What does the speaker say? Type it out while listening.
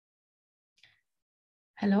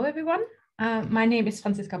Hello, everyone. My name is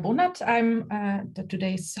Franziska Bonat. I'm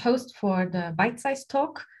today's host for the Bytesize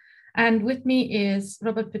talk. And with me is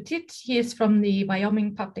Robert Petit. He is from the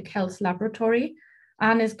Wyoming Public Health Laboratory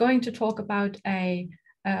and is going to talk about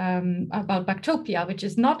bactopia, which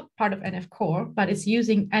is not part of NF Core, but is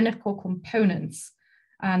using NF Core components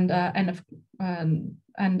and NF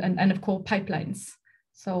Core pipelines.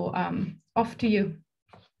 So off to you.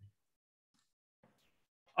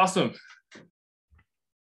 Awesome.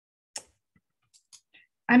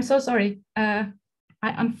 I'm so sorry. I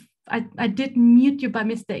did mute you by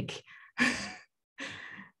mistake.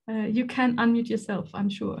 You can unmute yourself, I'm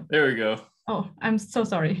sure. There we go. Oh, I'm so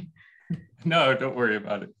sorry. No, don't worry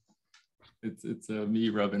about it. It's me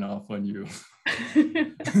rubbing off on you.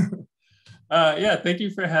 Yeah, thank you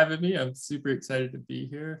for having me. I'm super excited to be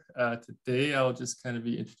here. Today, I'll just kind of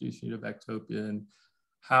be introducing you to Bactopia and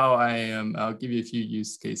how I'll give you a few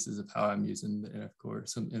use cases of how I'm using the NF Core,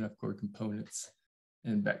 some NF Core components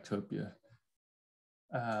in Bactopia.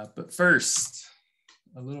 But first,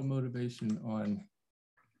 a little motivation on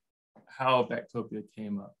how Bactopia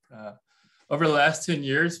came up. Over the last 10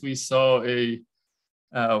 years, we saw a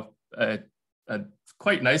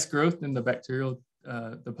quite nice growth in the bacterial,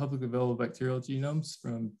 the publicly available bacterial genomes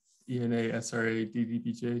from ENA, SRA,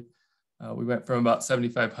 DDBJ. We went from about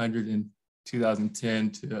 7,500 in 2010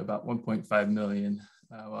 to about 1.5 million,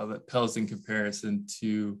 while that pales in comparison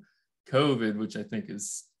to COVID, which I think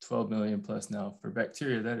is 12 million plus now for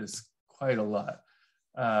bacteria. That is quite a lot.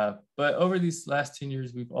 But over these last 10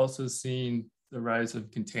 years, we've also seen the rise of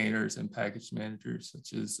containers and package managers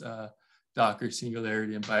such as Docker,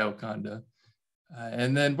 Singularity, and Bioconda.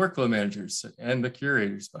 And then workflow managers and the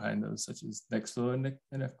curators behind those, such as Nextflow and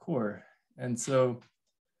NF Core. And so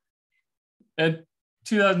in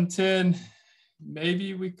 2010,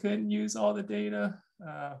 maybe we couldn't use all the data,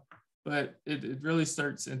 but it really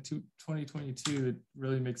starts in 2022. It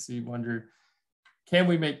really makes me wonder, can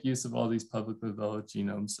we make use of all these publicly available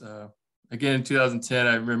genomes? Again, in 2010,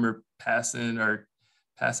 I remember passing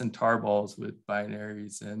tarballs with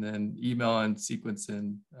binaries and then email and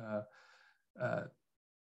sequencing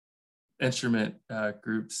instrument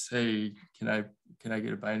groups. Hey, can I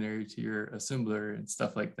get a binary to your assembler and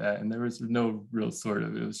stuff like that? And there was no real sort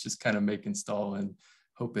of, it was just kind of make install and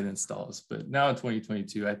hope it installs. But now in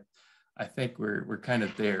 2022, I think we're kind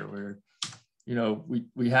of there where, you know,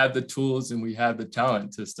 we have the tools and we have the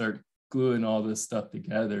talent to start gluing all this stuff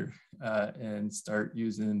together and start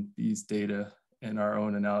using these data in our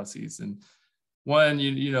own analyses. And one,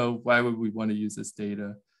 you know, why would we want to use this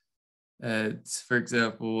data? For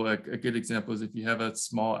example, a good example is if you have a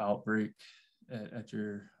small outbreak at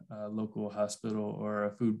your local hospital or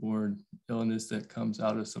a foodborne illness that comes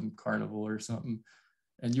out of some carnival or something,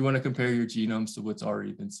 and you want to compare your genomes to what's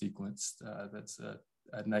already been sequenced. That's a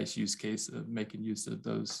nice use case of making use of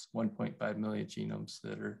those 1.5 million genomes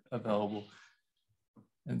that are available.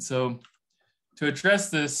 And so to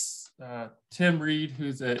address this, Tim Reed,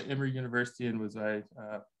 who's at Emory University and was my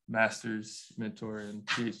master's mentor and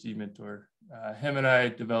PhD mentor, him and I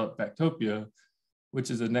developed Bactopia,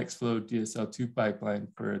 which is a Nextflow DSL2 pipeline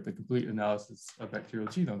for the complete analysis of bacterial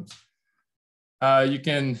genomes. You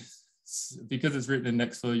can, because it's written in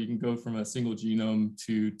Nextflow, you can go from a single genome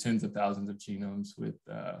to tens of thousands of genomes with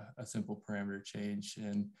a simple parameter change.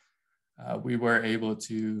 And we were able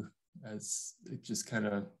to, as just kind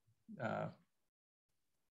of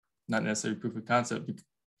not necessarily proof of concept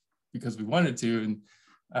because we wanted to,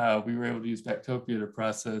 and we were able to use Bactopia to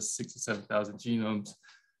process 67,000 genomes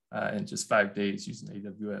in just 5 days using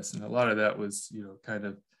AWS. And a lot of that was, you know, kind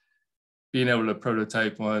of being able to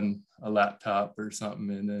prototype on a laptop or something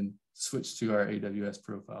and then switch to our AWS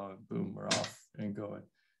profile and boom, we're off and going.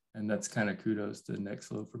 And that's kind of kudos to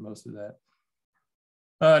Nextflow for most of that.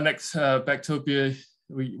 Bactopia,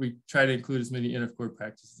 we try to include as many NF Core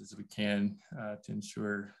practices as we can to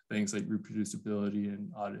ensure things like reproducibility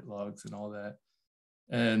and audit logs and all that.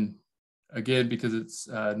 And again, because it's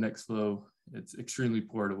Nextflow, it's extremely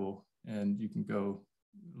portable and you can go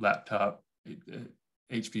laptop,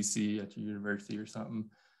 HPC at your university or something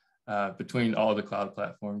between all the cloud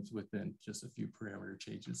platforms within just a few parameter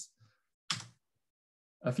changes.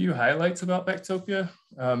 A few highlights about Bactopia.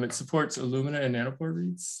 It supports Illumina and nanopore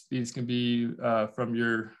reads. These can be from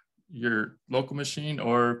your local machine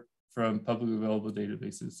or from publicly available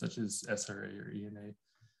databases such as SRA or ENA.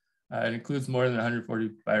 It includes more than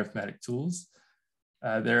 140 bioinformatic tools.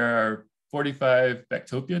 There are 45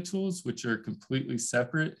 Bactopia tools, which are completely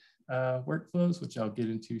separate workflows, which I'll get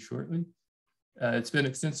into shortly. It's been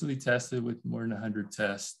extensively tested with more than 100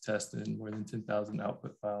 tests tested and more than 10,000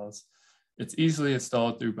 output files. it's easily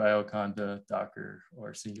installed through Bioconda, Docker,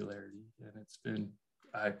 or Singularity. And it's been,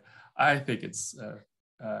 I think it's,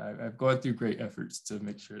 I've gone through great efforts to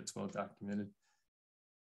make sure it's well documented.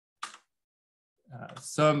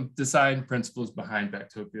 Some design principles behind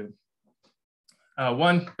Bactopia.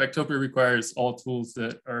 One, Bactopia requires all tools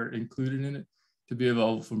that are included in it to be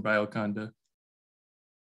available from Bioconda.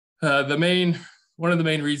 One of the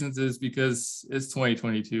main reasons is because it's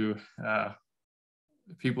 2022.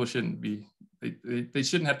 People shouldn't be, they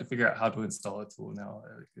shouldn't have to figure out how to install a tool now.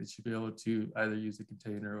 They should be able to either use a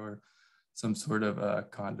container or some sort of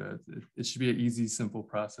conda. It should be an easy, simple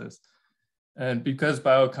process. And because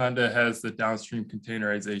Bioconda has the downstream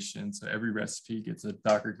containerization, so every recipe gets a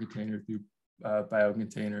Docker container through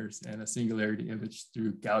biocontainers and a Singularity image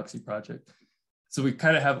through Galaxy project. So we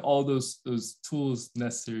kind of have all those tools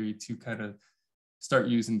necessary to kind of start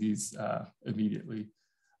using these immediately.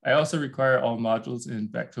 I also require all modules in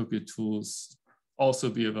Bactopia tools also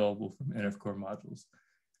be available from NF Core modules.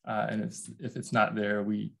 And if it's not there,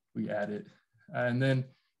 we add it. And then,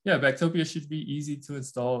 yeah, Bactopia should be easy to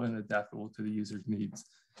install and adaptable to the user's needs.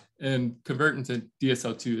 And converting to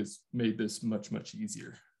DSL2 has made this much, much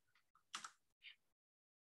easier.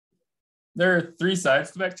 There are 3 sides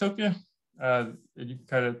to Bactopia. And you can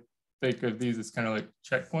kind of think of these as kind of like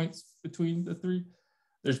checkpoints between the 3.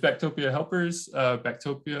 There's Bactopia helpers,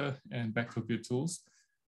 Bactopia, and Bactopia tools.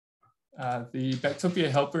 The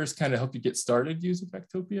Bactopia helpers kind of help you get started using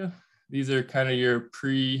Bactopia. These are kind of your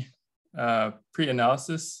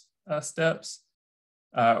pre-analysis steps,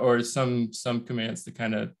 or some commands to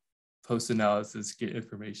kind of post-analysis get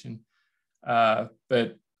information.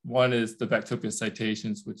 But one is the Bactopia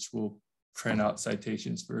citations, which will print out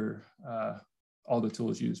citations for all the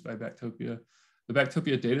tools used by Bactopia. The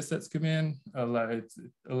Bactopia datasets command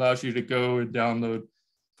allows you to go and download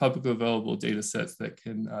publicly available datasets that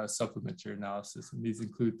can supplement your analysis. And these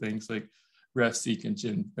include things like refseq and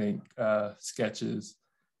GenBank sketches,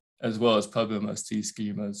 as well as pubmst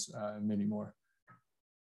schemas, and many more.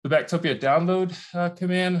 The Bactopia download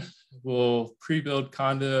command will pre-build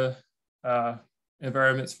Conda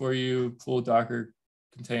environments for you, pull Docker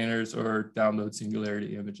containers, or download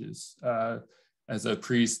Singularity images as a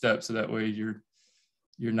pre-step, so that way you're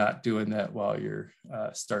not doing that while you're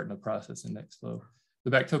starting the process in nextflow.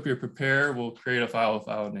 The Bactopia prepare will create a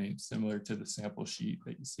file name similar to the sample sheet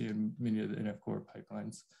that you see in many of the NF Core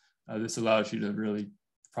pipelines. This allows you to really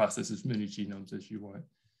process as many genomes as you want.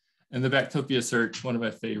 And the Bactopia search, one of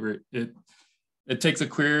my favorite, it takes a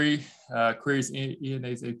query, queries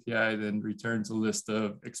ENA's API, then returns a list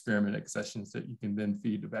of experiment accessions that you can then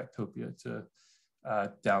feed to Bactopia to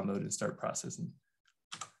download and start processing.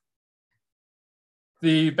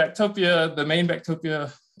 The main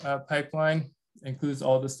Bactopia pipeline includes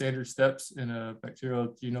all the standard steps in a bacterial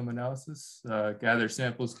genome analysis. Gather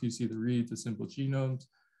samples, QC the reads, assemble genomes.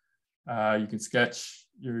 You can sketch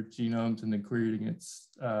your genomes and then query it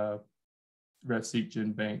against refseq,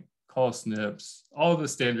 GenBank, call SNPs, all the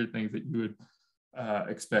standard things that you would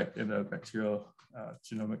expect in a bacterial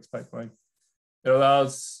genomics pipeline. It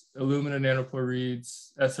allows Illumina nanopore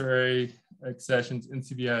reads, SRA accessions,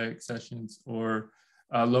 NCBI accessions, or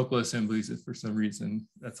local assemblies if for some reason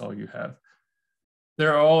that's all you have.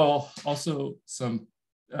 There are also some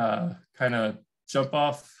kind of jump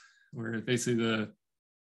off where basically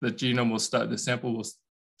the genome will start, the sample will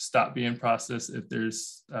stop being processed if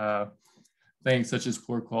there's things such as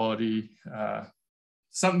poor quality,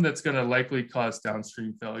 something that's going to likely cause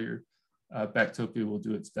downstream failure. Bactopia will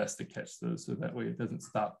do its best to catch those, so that way it doesn't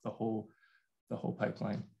stop the whole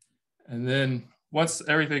pipeline. And then once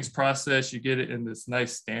everything's processed, you get it in this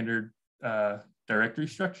nice standard directory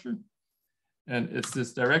structure. And it's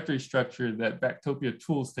this directory structure that Bactopia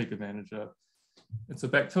tools take advantage of. And so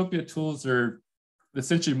Bactopia tools are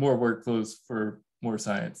essentially more workflows for more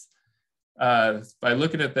science. By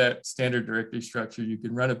looking at that standard directory structure, you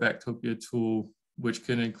can run a Bactopia tool, which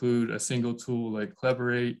can include a single tool like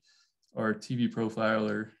Collaborate or TV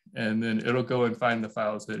Profiler, and then it'll go and find the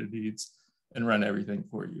files that it needs and run everything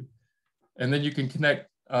for you. And then you can connect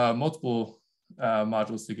multiple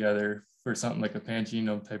modules together for something like a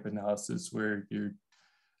pangenome type analysis where you're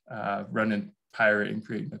running Pirate and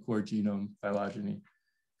creating a core genome phylogeny.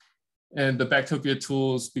 And the Bactopia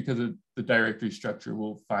tools, because of the directory structure,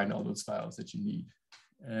 will find all those files that you need.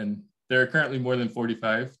 And there are currently more than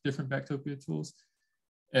 45 different Bactopia tools.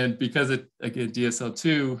 And because it, again,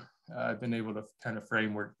 DSL2, I've been able to kind of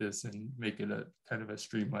framework this and make it a kind of a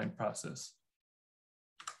streamlined process.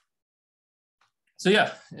 So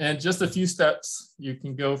yeah, and just a few steps, you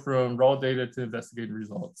can go from raw data to investigative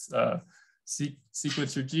results.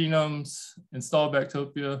 Sequence your genomes, install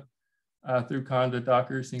Bactopia, through Conda,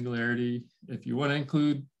 Docker, Singularity. If you want to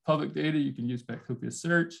include public data, you can use bactopia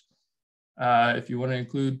search. If you want to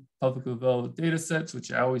include publicly available data sets,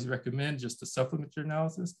 which I always recommend just to supplement your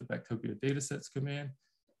analysis, the bactopia datasets command.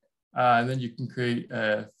 And then you can create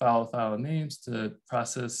file names to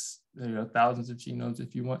process thousands of genomes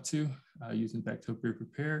if you want to, using bactopia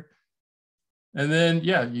prepare. And then,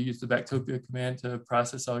 yeah, you use the bactopia command to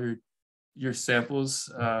process all your samples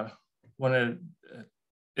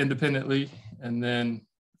independently, and then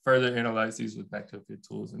further analyze these with bactopia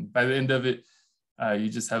tools. And by the end of it, you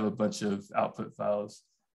just have a bunch of output files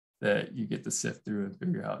that you get to sift through and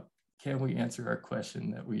figure out, can we answer our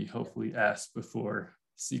question that we hopefully asked before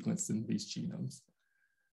sequencing these genomes?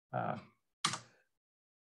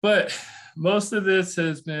 But most of this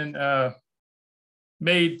has been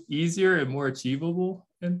made easier and more achievable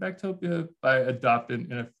in Bactopia by adopting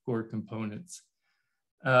NF-core components.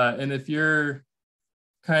 And if you're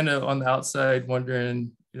kind of on the outside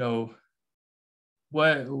wondering,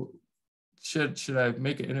 what should I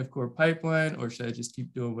make an NF-core pipeline, or should I just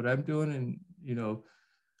keep doing what I'm doing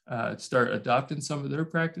and start adopting some of their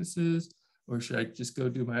practices, or should I just go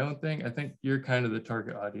do my own thing? I think you're kind of the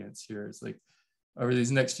target audience here. It's like over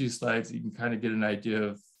these next few slides, you can kind of get an idea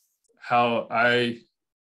of how I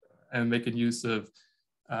am making use of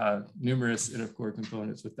numerous NF-core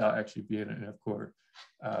components without actually being an NF-core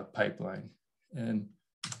pipeline. And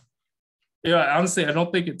honestly, I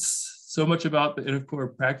don't think it's so much about the NF-core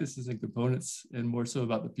practices and components and more so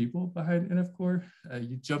about the people behind NF-core.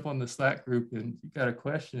 You jump on the Slack group and you got a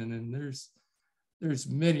question, and there's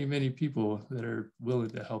many people that are willing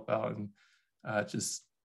to help out, and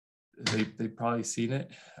they've probably seen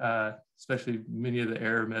it, especially many of the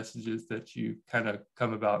error messages that you kind of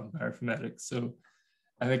come about in bioinformatics. So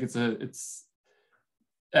I think it's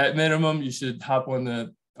at minimum, you should hop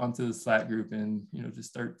onto the Slack group and just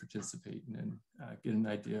start participating and get an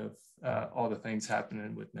idea of all the things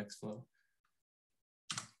happening with nextflow.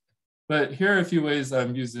 But here are a few ways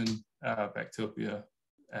I'm using Bactopia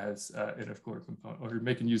as NF-core component, or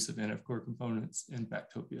making use of NF-core components in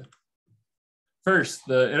Bactopia. First,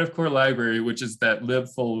 the NF-core library, which is that lib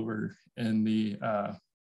folder in the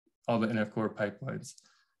all the NF-core pipelines.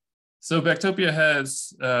 So Bactopia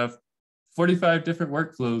has 45 different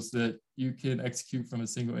workflows that you can execute from a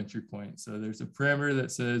single entry point. So there's a parameter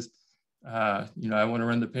that says, I want to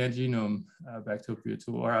run the pangenome Bactopia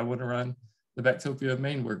tool, or I want to run the Bactopia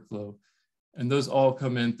main workflow. And those all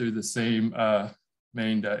come in through the same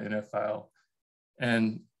main.nf file.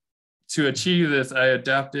 And to achieve this, I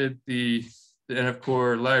adapted the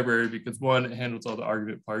NF-core library because, one, it handles all the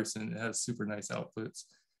argument parts and it has super nice outputs.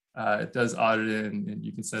 It does auditing, and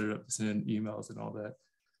you can set it up to send emails and all that.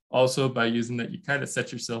 Also, by using that, you kind of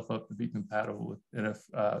set yourself up to be compatible with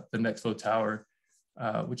the nextflow tower,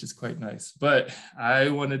 which is quite nice. But I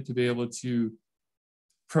wanted to be able to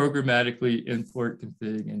programmatically import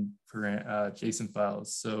config and JSON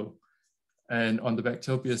files. So, and on the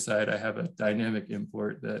Bactopia side, I have a dynamic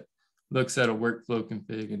import that looks at a workflow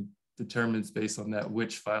config and determines based on that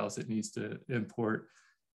which files it needs to import.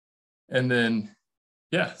 And then,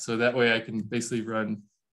 yeah, so that way I can basically run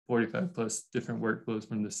 45 plus different workflows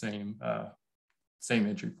from the same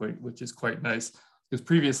entry point, which is quite nice, because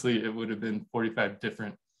previously it would have been 45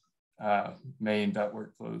 different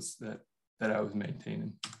main.workflows that I was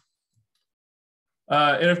maintaining.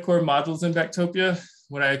 NF-core modules in Bactopia.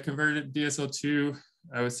 When I converted DSL2,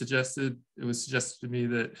 it was suggested to me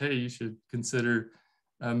that, hey, you should consider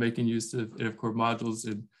making use of NF-core modules.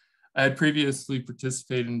 And I had previously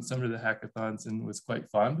participated in some of the hackathons and was quite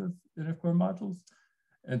fond of NF-core modules.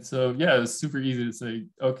 And so, yeah, it was super easy to say,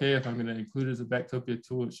 okay, if I'm going to include it as a Bactopia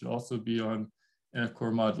tool, it should also be on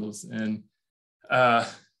NF-core modules. And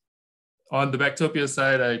on the Bactopia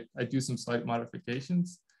side, I do some slight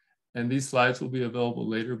modifications. And these slides will be available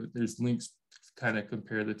later, but there's links to kind of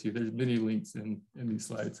compare the two. There's many links in these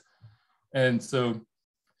slides. And so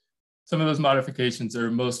some of those modifications are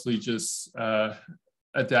mostly just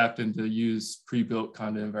adapting to use pre-built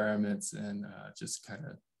Conda environments and just kind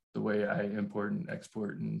of the way I import and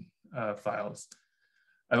export and files.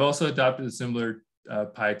 I've also adopted a similar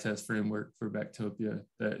PyTest framework for Bactopia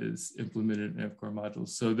that is implemented in NF-core modules.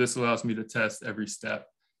 So this allows me to test every step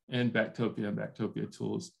in Bactopia and Bactopia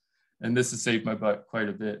tools. And this has saved my butt quite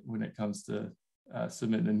a bit when it comes to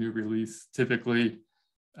submitting a new release. Typically,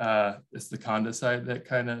 it's the Conda side that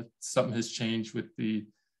kind of something has changed with the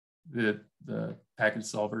package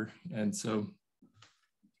solver. And so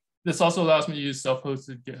this also allows me to use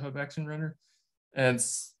self-hosted GitHub Action Runner. And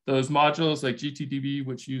those modules like GTDB,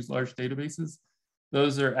 which use large databases,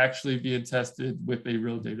 those are actually being tested with a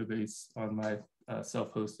real database on my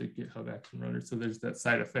self-hosted GitHub Action Runner. So there's that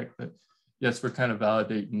side effect that, yes, we're kind of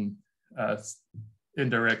validating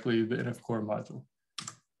indirectly the NF core module.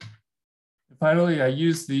 Finally, I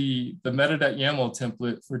use the meta.yaml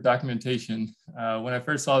template for documentation. When I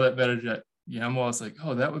first saw that meta.yaml, I was like,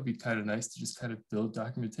 oh, that would be kind of nice to just kind of build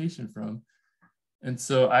documentation from. And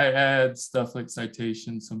so I add stuff like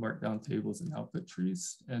citations, some markdown tables, and output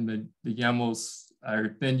trees. And then the YAMLs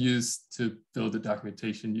are then used to build the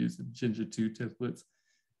documentation using Ginger 2 templates,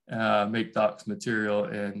 make docs material,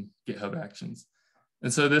 and GitHub Actions.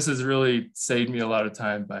 And so this has really saved me a lot of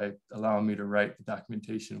time by allowing me to write the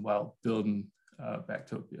documentation while building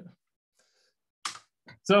Bactopia.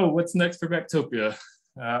 So what's next for Bactopia?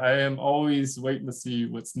 I am always waiting to see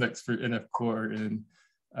what's next for NF Core and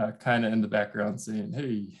kind of in the background saying,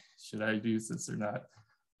 hey, should I use this or not?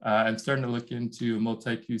 I'm starting to look into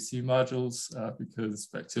multi-QC modules because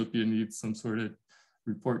Bactopia needs some sort of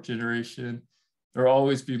report generation. There will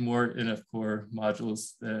always be more NF Core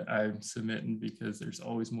modules that I'm submitting because there's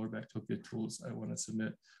always more Bactopia tools I want to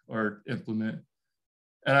submit or implement.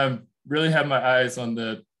 And I'm really have my eyes on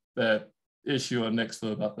that issue on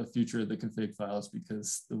nextflow about the future of the config files,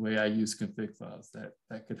 because the way I use config files, that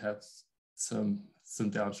could have some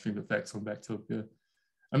downstream effects on Bactopia.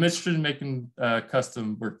 I'm interested in making a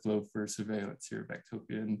custom workflow for surveillance here at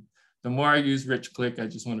Bactopia. And the more I use rich click, I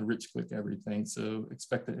just want to rich click everything. So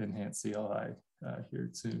expect an enhanced CLI here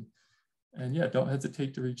soon. And yeah, don't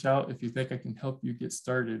hesitate to reach out if you think I can help you get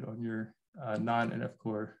started on your non-NF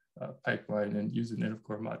Core pipeline and using NF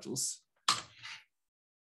Core modules.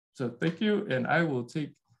 So thank you, and I will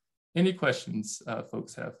take any questions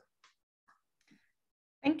folks have.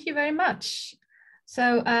 Thank you very much.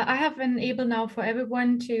 So I have enabled now for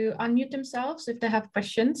everyone to unmute themselves if they have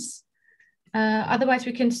questions. Otherwise,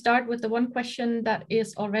 we can start with the one question that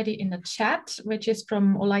is already in the chat, which is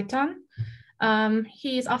from Olaitan.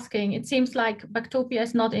 He is asking, it seems like Bactopia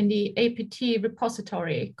is not in the APT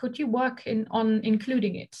repository. Could you work on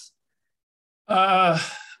including it?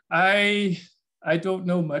 I don't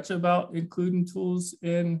know much about including tools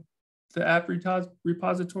in the app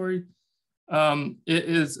repository. It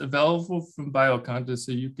is available from BioConda,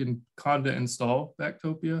 so you can Conda install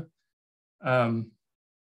Bactopia.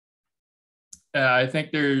 I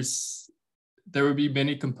think there would be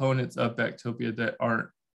many components of Bactopia that aren't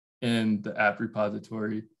in the app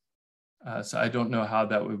repository. So I don't know how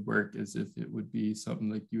that would work, as if it would be something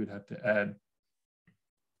like you would have to add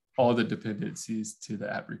all the dependencies to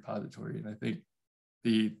the app repository. And I think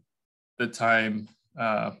the time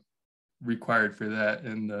required for that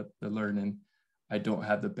and the learning, I don't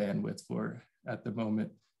have the bandwidth for at the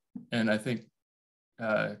moment. And I think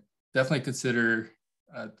definitely consider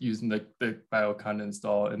using the BioConda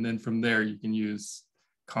install. And then from there, you can use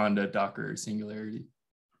Conda, Docker, or Singularity.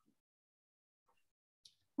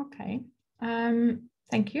 Okay,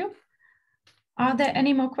 thank you. Are there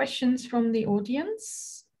any more questions from the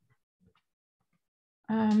audience?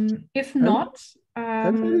 If not,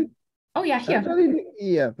 oh yeah, here. Actually,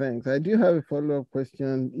 yeah, thanks. I do have a follow-up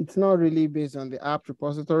question. It's not really based on the app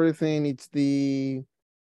repository thing. It's the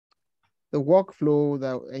workflow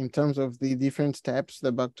that in terms of the different steps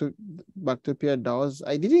that Bactopia does.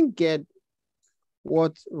 I didn't get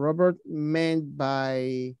what Robert meant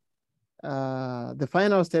by the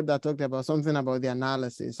final step that talked about something about the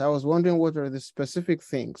analysis. I was wondering what are the specific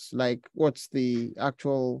things, like what's the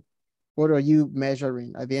actual, what are you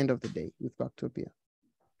measuring at the end of the day with Bactopia?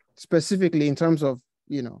 Specifically in terms of,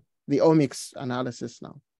 you know, the omics analysis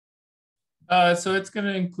now. So it's going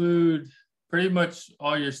to include pretty much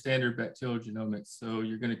all your standard bacterial genomics. So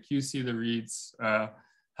you're going to QC the reads.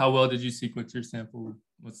 How well did you sequence your sample?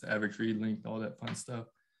 What's the average read length? All that fun stuff.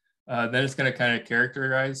 Then it's going to kind of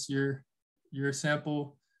characterize your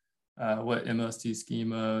sample. What MLST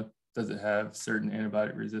schema, does it have certain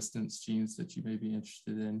antibiotic resistance genes that you may be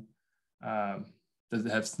interested in? Does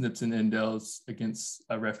it have SNPs and indels against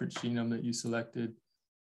a reference genome that you selected?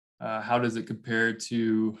 How does it compare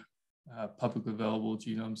to publicly available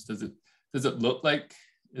genomes? Does it look like,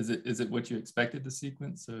 is it what you expected to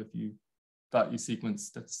sequence? So if you thought you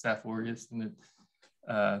sequenced Staph aureus and it,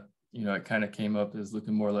 you know, it kind of came up as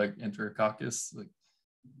looking more like Enterococcus, like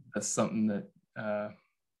that's something that,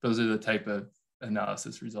 those are the type of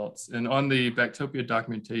analysis results. And on the Bactopia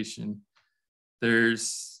documentation,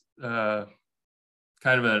 there's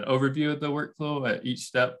kind of an overview of the workflow at each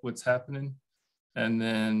step, what's happening, and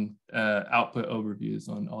then output overviews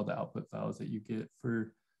on all the output files that you get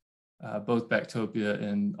for both Bactopia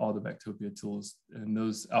and all the Bactopia tools. And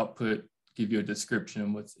those output give you a description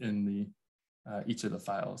of what's in the each of the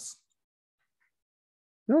files.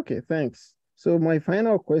 Okay, thanks. So my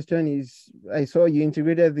final question is, I saw you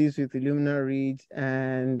integrated this with Illumina reads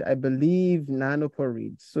and I believe Nanopore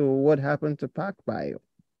reads. So what happened to PacBio?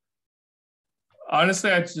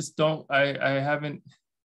 Honestly, I just don't, I haven't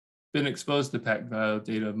been exposed to PacBio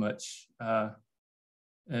data much.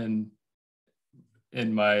 And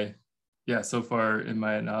in my, so far in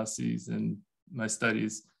my analyses and my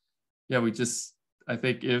studies, I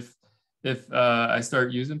think if I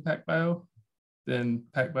start using PacBio, then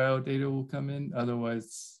PacBio data will come in.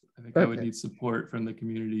 Otherwise, I think I would need support from the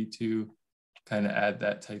community to kind of add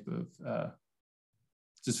that type of,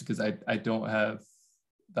 just because I don't have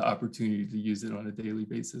the opportunity to use it on a daily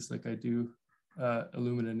basis like I do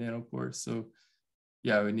Illumina Nanopore. So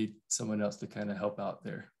yeah, I would need someone else to kind of help out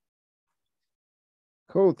there.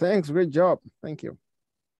 Cool, thanks, great job. Thank you.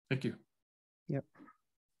 Thank you. Yep.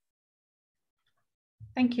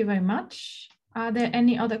 Thank you very much. Are there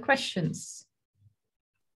any other questions?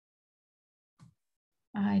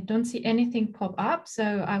 I don't see anything pop up, so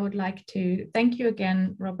I would like to thank you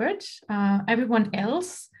again, Robert. Everyone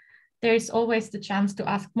else, there's always the chance to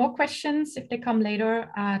ask more questions if they come later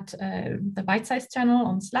at the bytesize channel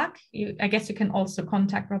on Slack. I guess you can also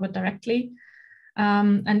contact Robert directly.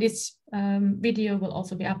 And this video will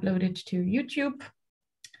also be uploaded to YouTube.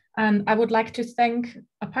 And I would like to thank,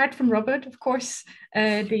 apart from Robert, of course,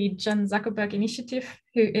 the John Zuckerberg Initiative,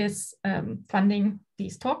 who is funding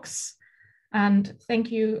these talks. And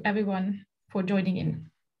thank you, everyone, for joining in.